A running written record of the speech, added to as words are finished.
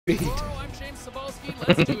I'm James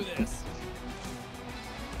Let's do this.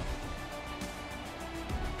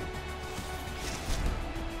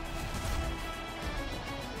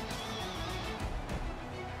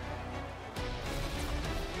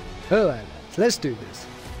 Alright, let's do this.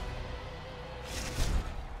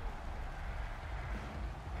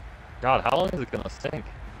 God, how long is it gonna sink?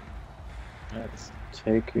 It's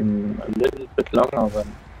taking a little bit longer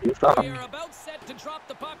than you thought. We are about set to drop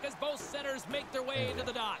the puck as both centers make their way into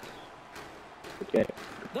the dot. Okay.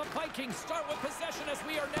 The Vikings start with possession as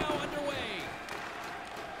we are now underway.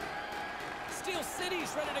 Steel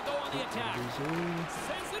City's ready to go on the attack.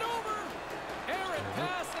 Sends it over. Errant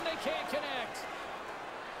pass and they can't connect.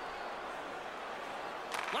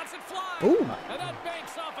 Lets it fly. Ooh. And that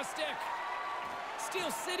banks off a stick. Steel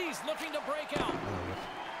City's looking to break out.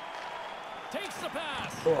 Takes the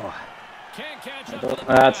pass. Oh. Can't catch up to the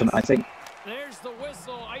That's pass. an icing. There's the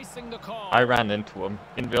whistle icing the call. I ran into him.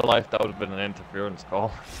 In real life, that would have been an interference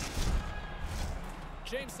call.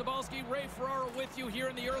 James Cybulski, Ray Ferraro with you here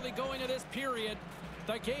in the early going of this period.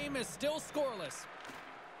 The game is still scoreless.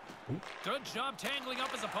 Good job tangling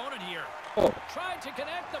up his opponent here. Oh. Tried to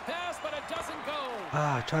connect the pass, but it doesn't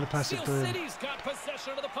go. Try to pass it Steel through. City's got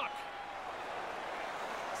possession of the puck.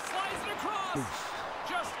 Slides it across. Oof.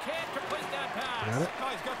 Just can't complete that pass. Got it?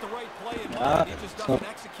 Guy's got the right play in mind. He just doesn't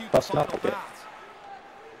execute the that's final not okay. pass.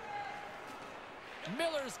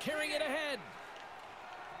 Miller's carrying it ahead.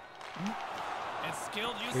 And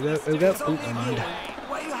skilled use Here we of go, the here we stick. go. Ooh, never mind.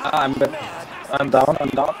 I'm down.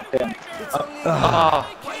 Okay.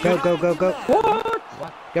 Go.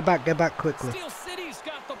 What? Get back quickly. Steel City's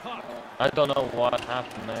got the puck. I don't know what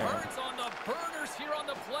happened there. Birds on the burners here on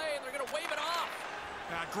the play, and they're going to wave it off.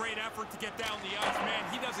 Great effort to get down the ice, man.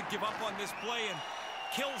 He doesn't give up on this play and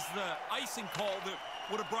kills the icing call that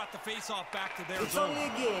would have brought the face-off back to their zone.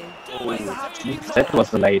 That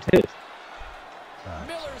was a late hit.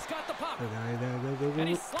 Miller's got the puck. Go. And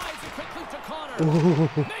he slides it quickly to Connor.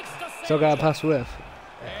 Makes the save. So got a pass with.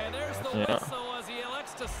 And there's the whistle as he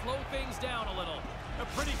elects to slow things down a little. A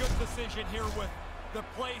pretty good decision here with the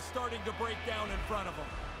play starting to break down in front of him.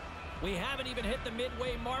 We haven't even hit the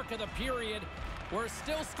midway mark of the period. We're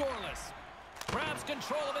still scoreless. Grabs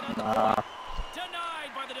control of it at the point.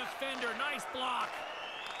 Denied by the defender. Nice block.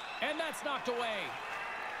 And that's knocked away.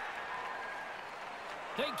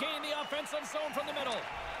 They gain the offensive zone from the middle.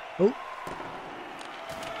 Oh.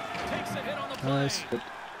 Takes a hit on the play. Nice.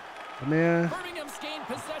 Come here. Birmingham's gained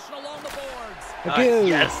possession along the boards. Thank you.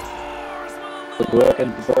 Yes. Good work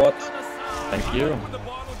and board. Thank you. When the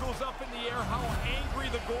bottle goes up in the air, how angry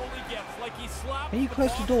the goalie gets. Like he slapped Hey, you the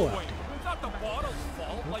closed the bottle door. away. It's not the bottle's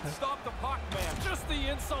fault. Like, stop the puck, man. Just the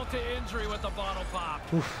insult to injury with the bottle pop.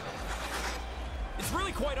 It's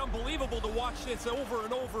really quite unbelievable to watch this over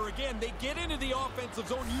and over again. They get into the offensive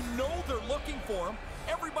zone. You know they're looking for him.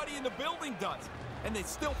 Everybody in the building does. And they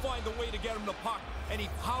still find a way to get him the puck, and he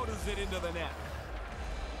powders it into the net.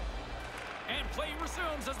 And play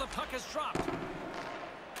resumes as the puck is dropped.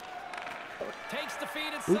 Takes the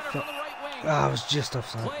feed and center from the right wing. I was just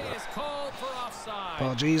offside. Play is called for offside.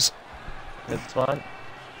 Apologies. It's fine.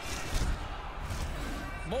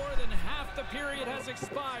 More than half the period has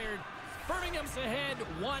expired. Birmingham's ahead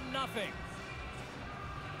 1-0.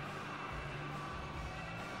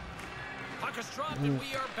 Puck is dropped and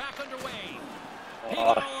we are back underway. He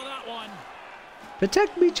got all of that one.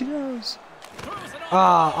 Protect me, Charles. Throws it on.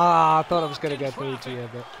 I thought I was going to get through to you,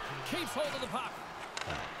 but Keeps hold of the puck.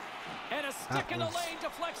 And a stick in the lane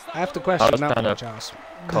deflects that I have to one away. question I was that trying one, to- Charles.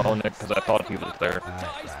 Calling it because I thought he was there.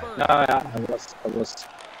 Yeah, I was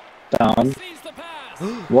down. Sees the pass.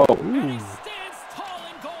 Whoa. And he stands tall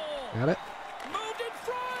in goal. Got it? Moved in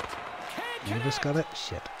front. Can't You just connect. got it?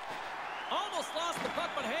 Shit. Almost lost the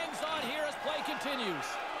puck, but hangs on here as play continues.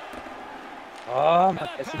 Oh, And my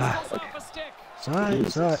that God. pass goes off a stick. It's alright,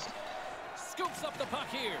 it's alright. Scoops up the puck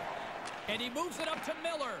here. And he moves it up to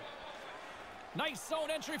Miller. Nice zone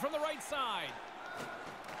entry from the right side.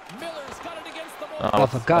 Miller's got it against the wall. Oh,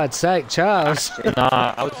 for God's sake, Charles.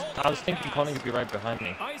 Nah, I was thinking Connie would be right behind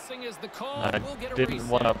me. Icing is the call. I We'll get a didn't reset.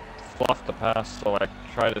 want to fluff the pass, so I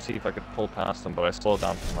tried to see if I could pull past him, but I slowed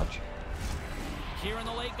down too much. Here in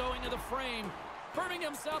the late going to the frame.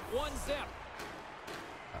 Birmingham's up 1-0.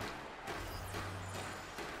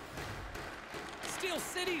 Steel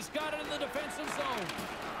City's got it in the defensive zone.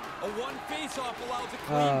 A one face-off allows a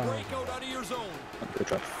clean breakout out of your zone. Good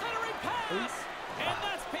job. Centering pass. And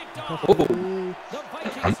that's picked off. Oh. The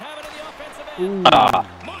Vikings have it in the offensive end.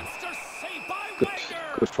 Monster save by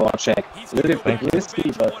Wagner. Good forecheck. He's A little gonna bit go risky, to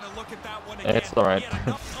the bench but and wanna look at that one again. It's all right. He had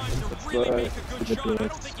enough time to That's really right. make a good Good shot. I don't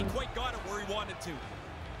work. think he quite got it where he wanted to.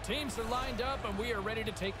 Teams are lined up, and we are ready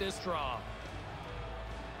to take this draw.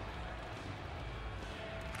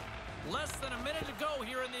 Less than a minute to go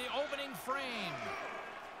here in the opening frame.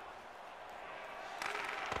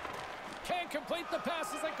 Can't complete the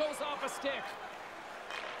pass as it goes off a stick.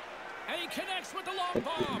 And he connects with the long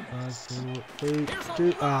bomb. 5, 4,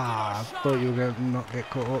 3, 2. I thought you were going to not get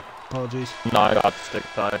caught up. Apologies. No, I got stick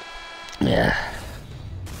side. Yeah.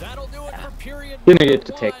 That'll do it for period You needed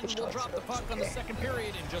to one. take the We'll shots. drop the puck on the second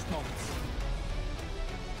period in just moments.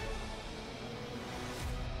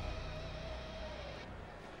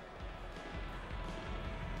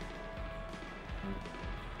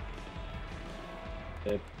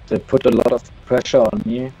 They put a lot of pressure on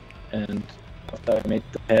me, and after I made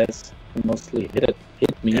the pass, he mostly hit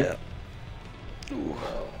me. Yeah.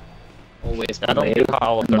 Always I don't delayed. get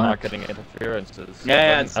how they're not getting interferences.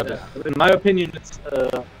 Yeah, it's, in my opinion, it's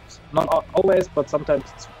not always, but sometimes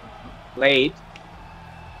it's late.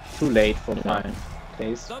 Too late for my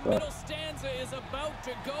taste. The But middle stanza is about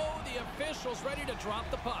to go. The officials ready to drop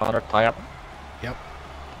the puck. Counter tie up. Yep.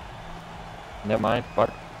 Never mind.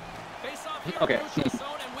 Fuck. Face off here Okay. in neutral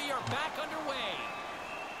zone, and we are back underway.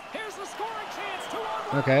 Here's the scoring chance.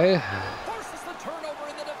 2-on-1. Okay. Forces the turnover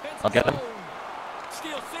in the defensive I'll get him. zone.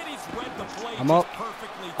 Steel City's read the play I'm just up.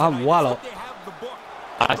 perfectly I'm tonight. well It's up. like they have the book.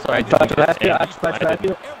 Sorry, I try didn't to get help you. I it. try to help you.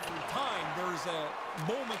 Every time there's a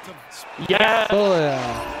moment of Yeah! Oh,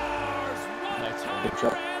 yeah. Nice. Good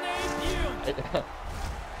job.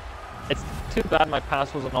 It's too bad my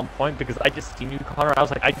pass wasn't on point because I just seen you, Connor. I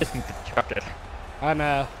was like, I just need to chuck it. I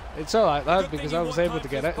know. It's alright though, Good because thing I he was one-times able to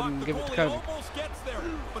get his it puck. and The give it to goalie Kobe. almost gets there,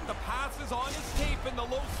 but the pass is on his tape in the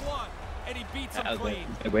low slot, and he beats him clean.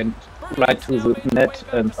 they went right to the net,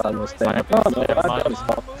 and I was there. Oh no, I got to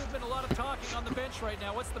stop. Movement, a lot of talking on the bench right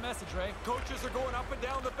now. What's the message, Ray? Coaches are going up and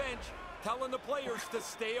down the bench, telling the players to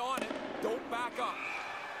stay on it, don't back up.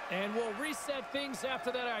 And we'll reset things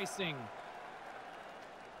after that icing.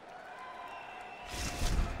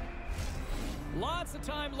 Lots of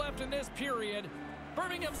time left in this period.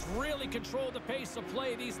 Birmingham's really controlled the pace of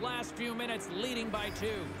play these last few minutes, leading by 2.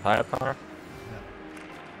 Tie up, Connor.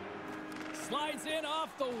 Slides in off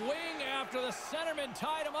the wing after the centerman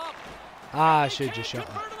tied him up. I They should just can't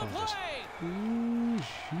shot that. convert the Apologies. play. Ooh,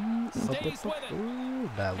 shoot. Stays with it. Ooh,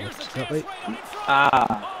 that Here's the looks chance lovely. right out in front. Ah. Oh,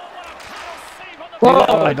 what a paddle save on the Whoa.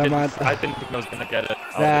 play. Oh, I never mind. didn't think I was gonna get it.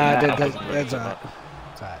 Nah, I that's wasn't ready alright. for that.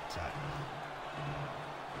 It's alright. It's alright.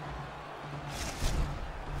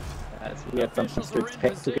 We have something Officials to are in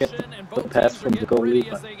expect to get position, and the both pass teams are from the getting ready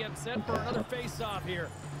goalie. as they get set for another face-off here.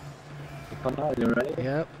 Connor, are you ready?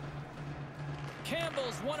 Yep.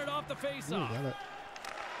 Campbell's won it off the Ooh, face-off. got it.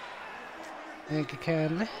 Thank you, Ken.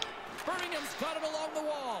 Birmingham's got it along the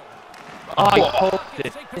wall. I hoped Rockets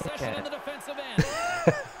it. take possession in the defensive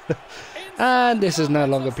end. And this is no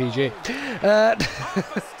longer PG. Off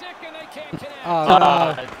a stick and they can't connect. Oh,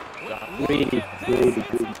 no. Really, Look at really this, it's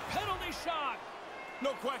good. a penalty shot. No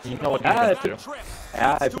question. You know what you about can that do. trip. Yeah,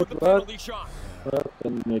 I Let's do put the work. penalty shot. Well,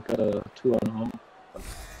 then we got a 2-on-home.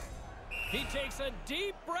 He takes a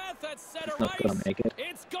deep breath at center He's not gonna ice. make it.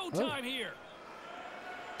 It's go time here.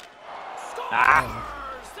 Scores!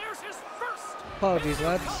 There's his first. Apologies,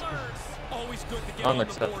 lads. Colors. Always good to get on the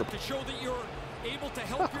board Unacceptable. to show that you're able to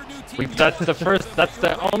help your new team. That's the first. That's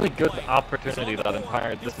the only good opportunity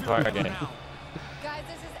that this entire game. Guys,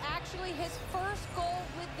 this is actually his first goal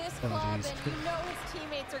with this club, and you know his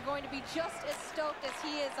teammates are going to be just as stoked as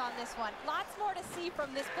he is on this one. Lots more to see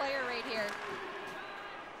from this player right here.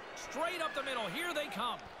 Straight up the middle. Here they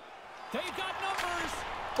come. They've got numbers.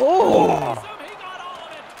 Oh! He got all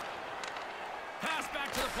of it. Pass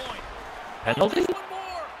back to the point. Penalty? One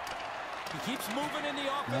more. He keeps moving in the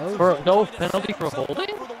offense. No. No penalty for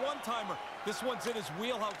holding? For the one-timer. This one's in his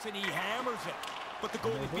wheelhouse and he hammers it. But the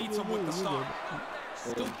goalie beats him with the stop.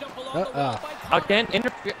 Scooped up along the wall by Clark. Again,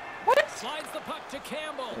 interfere. What? Slides the puck to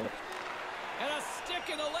Campbell. And a stick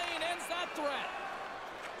in the lane ends that threat.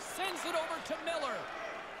 Sends it over to Miller.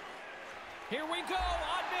 Here we go.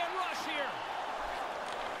 Odd man rush here.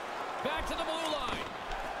 Back to the blue line.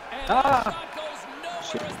 And that shot goes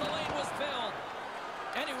nowhere as the lane was filled.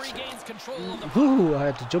 And he regains control of the puck. Ooh, I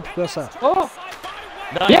had to jump across that. Oh!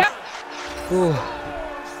 Nice. Yeah! Ooh.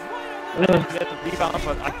 I didn't get the rebound,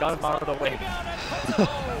 but I got him out of the way.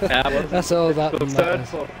 That's all that concerned matters.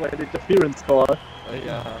 for an interference call.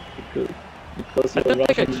 Yeah. Because I you're didn't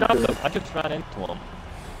think I rushing shoved into- him. I just ran into him.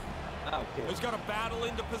 He's got to battle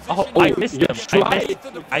into position. Oh, I here. missed You him. tried.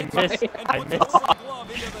 I missed. I And missed. puts the right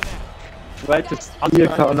glove into the net. Right to Guys, steal trying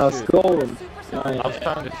to Connor's shoot. goal. Super Yeah, solid. I was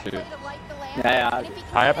trying to shoot. Yeah. And if he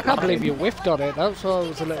I have- I can't believe you whiffed on it. That's why I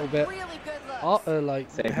was a little bit really good looks. like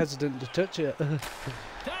Same. hesitant to touch it.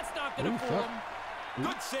 That's not going to fool fuck. him.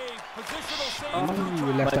 Good save. Positional save. Oh,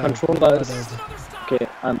 we My left out. controller is... Here's another stop. Okay,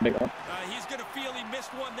 I'm back on. He's going to feel he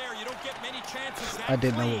missed one there. You don't get many chances that I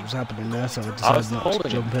didn't know clean. what was happening there, so I I was decided not to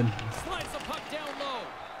holding jump in. Slides the puck down low.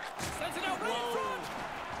 Sends it out right in front.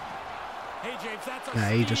 Hey, James, that's a Nah,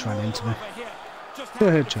 he just ran into me. steamroller of a hit. Just happened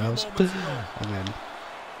a few Charles. moments ago. And then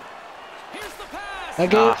Here's the pass. I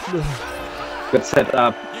go. Good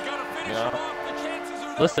setup. You gotta finish Yeah. him off. The chances are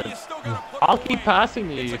there, Listen, but you still gotta put I'll them keep away.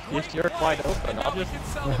 passing you It's a if you're great wide play, open. and I'll now we just, can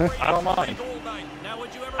celebrate I don't this mind. goal night. Now,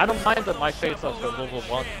 would you ever I don't give mind one that of my those face up shovels to out level of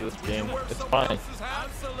 1 his this hands? game. Would you wear It's someone fine. else's hat?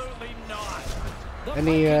 Absolutely not. The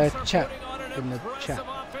Any Vikings are chat putting on an in the impressive chat?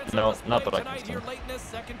 offensive No, display not that I can tonight see. here late in this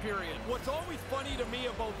second period. What's always funny to me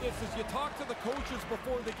about this is you talk to the coaches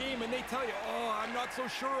before the game and they tell you, oh, I'm not so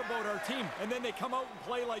sure about our team. And then they come out and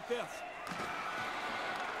play like this.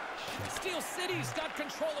 Steel City's got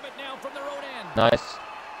control of it now from their own end. Nice.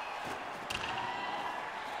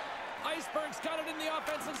 Iceberg's got it in the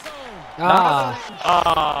offensive zone. Ah,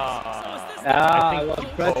 So is this the Ah, type I of was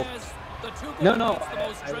goal pressed. that has the two goals No, no, against the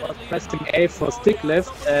most I dreaded was lead in pressing hockey? A for stick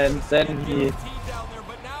lift, and then he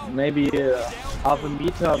maybe half a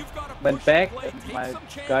meter went back, and my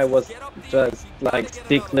guy was just like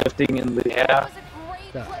stick lifting in the That air. was a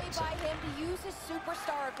great play by him to use his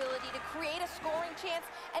superstar ability to create a scoring chance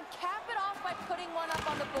and cap it off by putting one up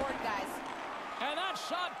on the board, guys. And that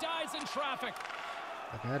shot dies in traffic.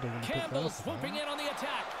 okay, I didn't want to pick Campbell that swooping in on the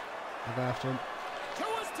attack. I'll go after him. To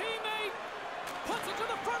his teammate. Puts it to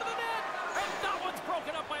the front of the net. And that one's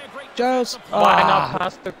broken up by a great Jones. defensive play. Why Ah. not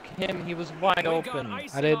pass to him? He was wide We got open.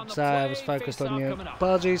 icing I on didn't the say I play. was focused on Face-off you. coming up.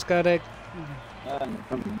 Apologies, Kodak.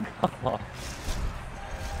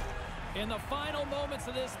 In the final moments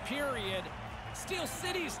of this period, Steel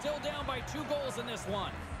City's still down by 2 goals in this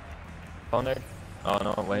one. Connor? Oh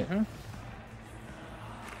no, wait.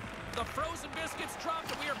 The frozen biscuits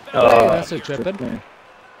dropped and we are back. Hey, Oh, that's a tripping. Yeah.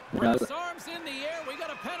 Bruce arms in the air. We got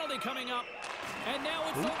a penalty coming up. And now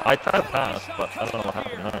it's over. I tried to Penalty pass, shot but I don't know what coming up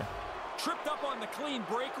happened here. there. Tripped up on the clean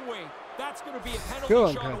breakaway. That's going to be a penalty Go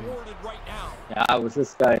on, shot Kevin. awarded right now. Yeah, with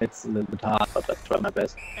this guy it's a little bit hard, but I try my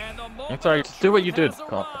best. And the moment It's alright, of do what you truth did, has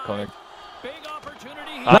Connor. arrived. Big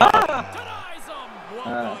opportunity here. Ah! Denies him. Well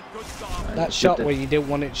done. Good stop. That shot where you didn't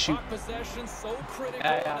want it to shoot. Puck possession so critical.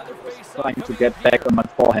 Yeah, Another I was face-off trying to coming get up back here. on my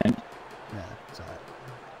forehand. Yeah, it's alright.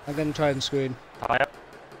 I'm gonna try and screen. Tie up.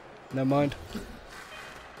 No mind.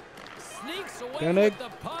 Sneaks away Koenig. with the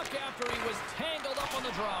puck after he was tangled up on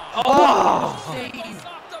the draw. Oh! Goes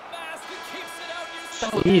off the mask and keeps it out.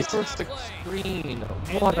 That was Jesus. perfect screen.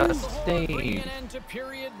 And What a there's the hole bringing save. an end to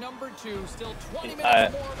period number 2. Still 20 minutes Uh,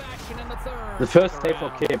 more of action in the third. The first Stick tape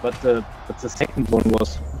around. okay, but the second one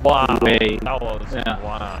was Wow. way. That was, Yeah.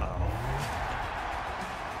 wow.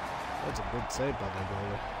 That's a good save by the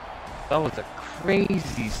goalie. That was a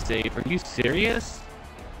crazy save. Are you serious?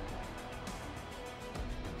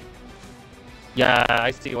 Yeah,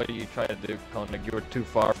 I see what you tried to do, Connor. You were too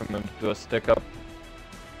far from him to do a stick up.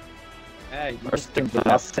 Yeah, he Or moved stick in the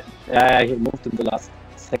pass. last. Yeah, he moved in the last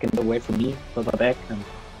second away from me, further back, and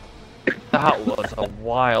That was a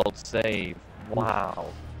wild save. Wow.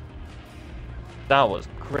 That was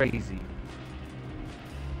crazy.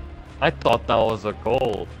 I thought that was a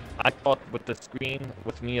goal. I thought with the screen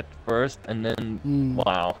with me at first, and then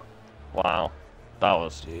wow. Wow. That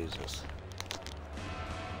was Jesus.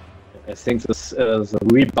 I think this the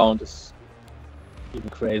rebound is even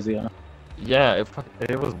crazier. yeah,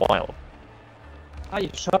 it was wild. Ah, you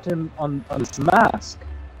shot him on his mask.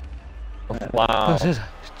 Wow.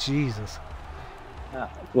 Jesus. Yeah,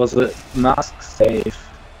 it was a mask save.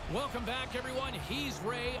 Welcome back, everyone. He's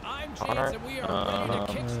Ray. I'm James, Connor, and we are ready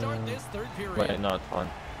to kickstart this third period. Wait, no, it's fine.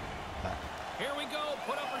 Here we go.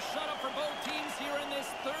 Put up or shut up for both teams here in this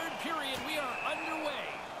third period. We are underway.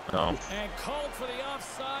 No. And called for the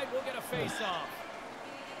offside. We'll get a face-off.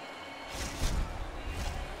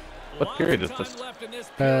 What period is Lots of this? time left in this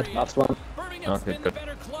Third. period. Last one. Birmingham's Okay, been the good.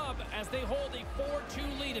 better club as they hold a 4-2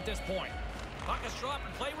 lead at this point. Puck is dropped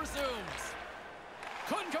and play resumes.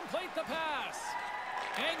 Couldn't complete the pass.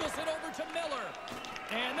 Angles it over to Miller.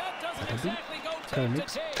 And that doesn't exactly go tape to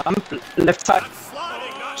tape. Left side.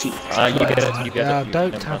 You get it, you get Yeah, it. you-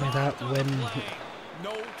 don't never tell me mind. that when.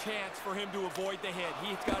 No chance for him to avoid the hit.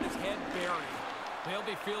 He's got his head buried. They'll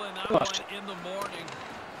be feeling that Gosh. one in the morning.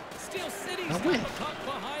 Steel City's Now got win. the puck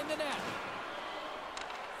behind the net.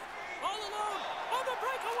 All alone on the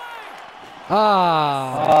breakaway.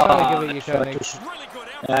 Ah! Trying to give it you, tried Koenig. to shoot. Really good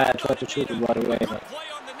effort. Yeah, I tried to shoot it right away, Good but play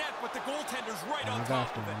on the net, but the goaltender's right on I'll go top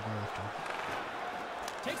after of him. it. I'll go after him.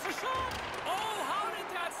 Takes a shot. Oh, how did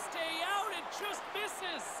that stay out? It just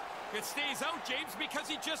misses. It stays out, James, because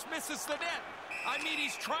he just misses the net. I mean,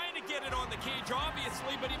 he's trying to get it on the cage,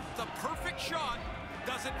 obviously, but the perfect shot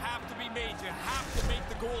doesn't have to be made. You have to make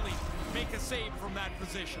the goalie make a save from that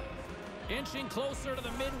position. Inching closer to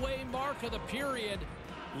the midway mark of the period.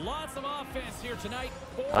 Lots of offense here tonight.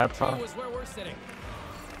 4-2 is where we're sitting.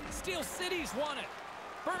 Steel City's won it.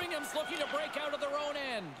 Birmingham's looking to break out of their own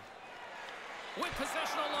end. With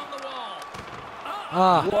possession along the wall.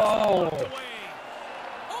 Whoa!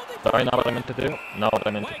 Sorry, not what I meant to do. Not what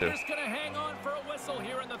I meant to do. Wagner's gonna hang on for a whistle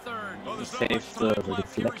here in the third. He saves the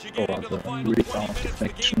deflection or the rebound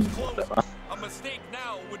deflection, whatever. A mistake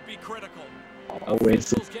now would be critical.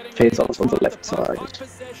 Always face off on the left side.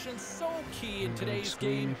 Possession so key in today's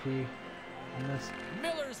game.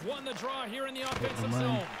 Miller's won the draw here in the offensive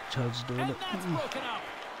zone. Charles doing it. That's broken up.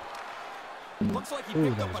 Looks like he Ooh,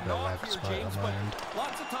 picked that up was a a bit knock lag here, spot James, on but my end.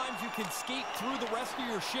 lots of times you can skate through the rest of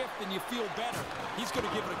your shift and you feel better. He's going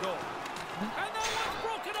to give it a go. And that one's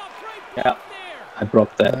broken up. Great Yeah, block there. I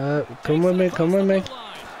broke that. Come with me, come with me.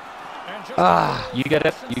 You get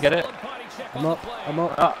it, you get it. I'm up, I'm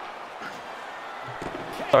up.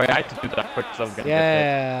 Sorry, I had to do that quick because I was gonna get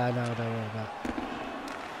Yeah, no, don't worry about it.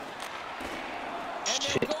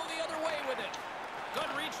 And they'll go the other way with it. Good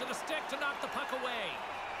reach for the stick to knock the puck away.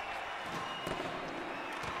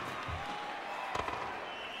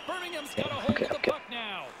 Birmingham's got a hold of the puck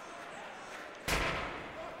now.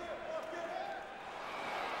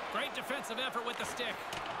 Great defensive effort with the stick.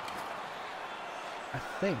 I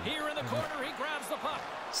think Here in the corner, he grabs the puck.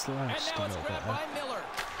 And slashed a now it's little bit grabbed there. by Miller.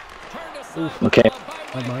 Turned aside. Okay.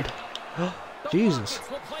 Never mind. The Jesus.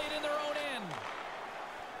 Rockets will play it in their own end.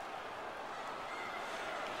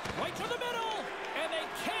 Right to the middle, and they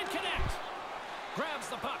can't connect. Grabs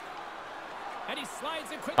the puck, and he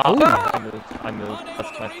slides it quickly. I moved.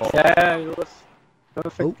 That's my fault. Yeah, it was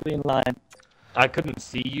perfectly in line. I couldn't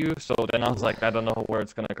see you, so then I was like, I don't know where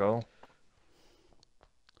it's gonna go.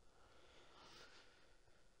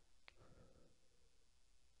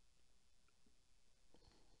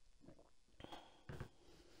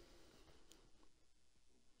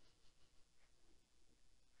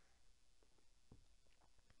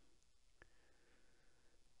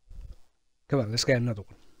 Come on, let's get another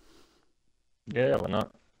one. Yeah, why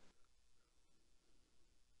not?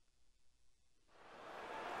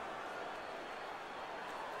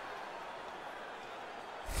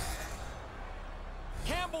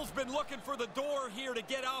 Campbell's been looking for the door here to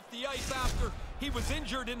get off the ice after he was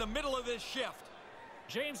injured in the middle of this shift.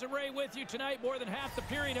 James and Ray with you tonight. More than half the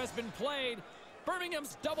period has been played.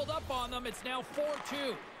 Birmingham's doubled up on them. It's now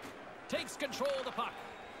 4-2. Takes control of the puck.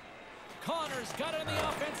 Connor's got it in the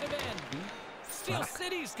offensive end. Steel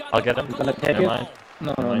City's got I'll the get puck him. along the Take it. Mind.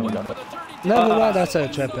 No. Never mind, that's a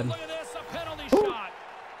tripping. Look at this, a penalty You shot.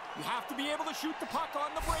 have to be able to shoot the puck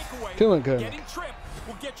on the breakaway. Come on, Kermit. Getting tripped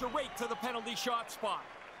will get you right to the penalty shot spot.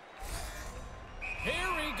 Here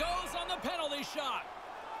he goes on the penalty shot.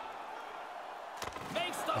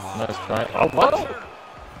 Makes the Nice try. Oh, what?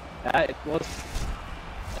 Yeah, it was.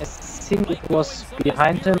 I think it was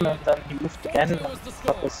behind him, and then he moved again. And that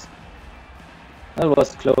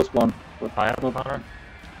was a close one. But I have no power.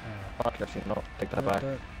 Fuck, actually, no. Take that back.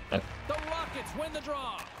 The Rockets win the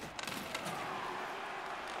draw.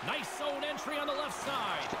 Nice zone entry on the left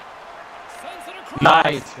side. Sends it across.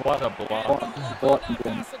 Nice! What a block. important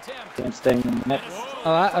game. Game staying in the net.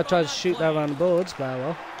 Alright, I tried to shoot that around the boards, but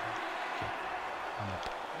well.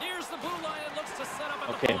 Nears the blue line and looks to set up at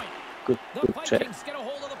the Okay, point. good The check. Vikings get a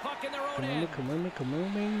hold of the puck in their own end. Come on me, come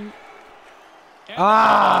on me. And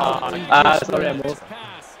Sorry, I moved.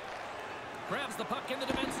 pass. Grabs the puck in the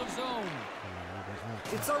defensive zone.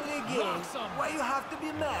 It's only a game. Why you have to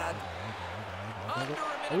be mad? Under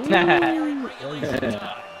a minute here in regulation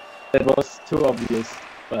time. That was too obvious,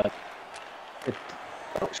 but it.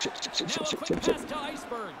 Oh shit! Now a quick pass to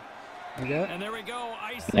Iceberg. You got it? And there we go.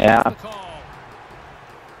 Ice Yeah. the call.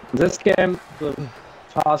 This game, the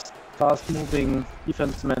fast-moving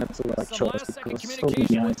defenseman is the right Some choice last second because so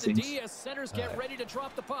communication many with the icings. D as centers get ready to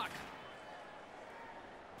drop the puck.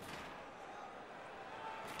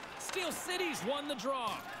 Steel City's won the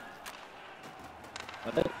draw.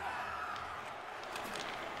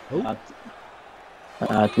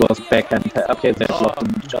 It was backhand. Okay, they blocked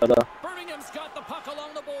each other. Birmingham's got the puck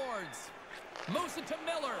along the boards. Moves it to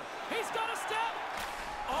Miller. He's got a step.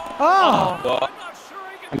 Oh! I'm not sure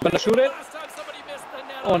he can I'm gonna shoot it. last time somebody missed the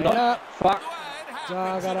net. Oh no! Yeah. Fuck!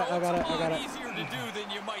 I got it, I got it, I got it. Easier to do than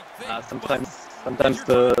you might think. Sometimes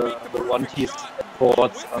the one piece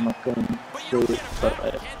boards are not going through, but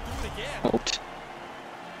I hoped.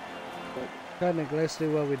 Technically, let's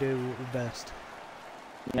do what we do Yeah,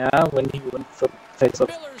 Yeah, when he went for face off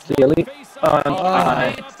clearly. And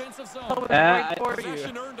defensive zone.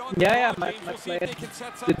 Yeah, my player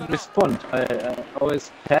didn't respond. I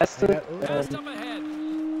always passed it. Passed up ahead.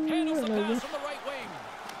 Handles the pass from the right wing.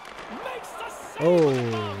 Makes the save.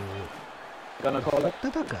 Oh. Gonna call it.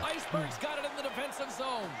 Iceberg's got it in the defensive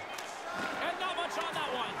zone. And not much on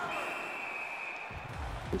that one.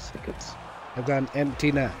 2 seconds. I've got an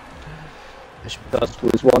empty net. That's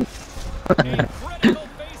 2-1. A critical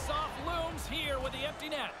face-off looms here with the empty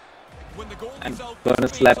net. When the goal I'm is out, gonna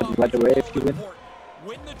slap it right away if you win.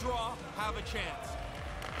 Win the draw, have a chance.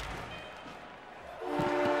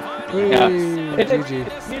 Yeah, it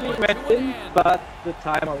really went in, but the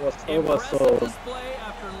timer was over, so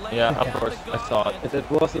Yeah, of course, I saw it.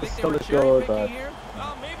 it was a solid goal, but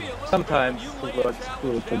sometimes it works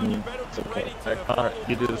good for me. It's okay. Alright,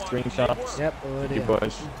 you do the screenshots. Yep, already. You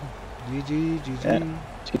boys. GG, GG. Yeah.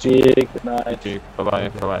 GG, good night. GG. Bye bye.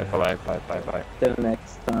 Bye bye. Bye bye. Bye bye. Bye. Till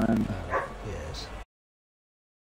next time. Yes.